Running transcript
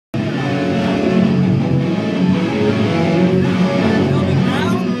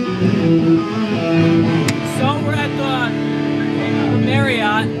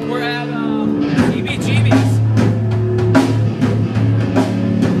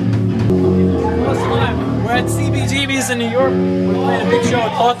is in New York. We're playing a big show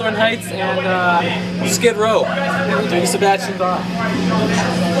at Hawthorne Heights and Skid Row. Doing Sebastian Bach.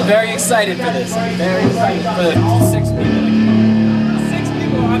 Very excited for this. Very excited for the 6 people. 6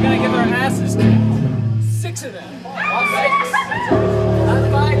 people are gonna get their asses kicked. 6 of them. All 6.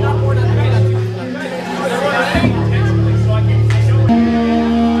 Not 5, not 4, not 3, not 2.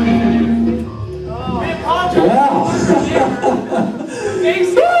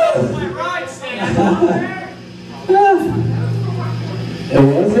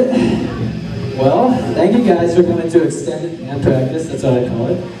 Was it? Well, thank you guys for coming to extended band practice, that's what I call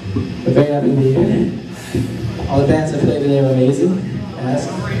it. We're very happy to be here. All the bands that played today were amazing.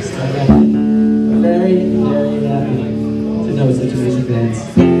 We're very, very happy to know such amazing bands.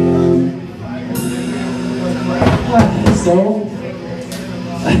 So,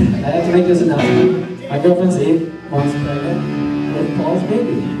 I have to make this announcement. My girlfriend's 8 months pregnant with Paul's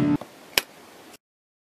baby.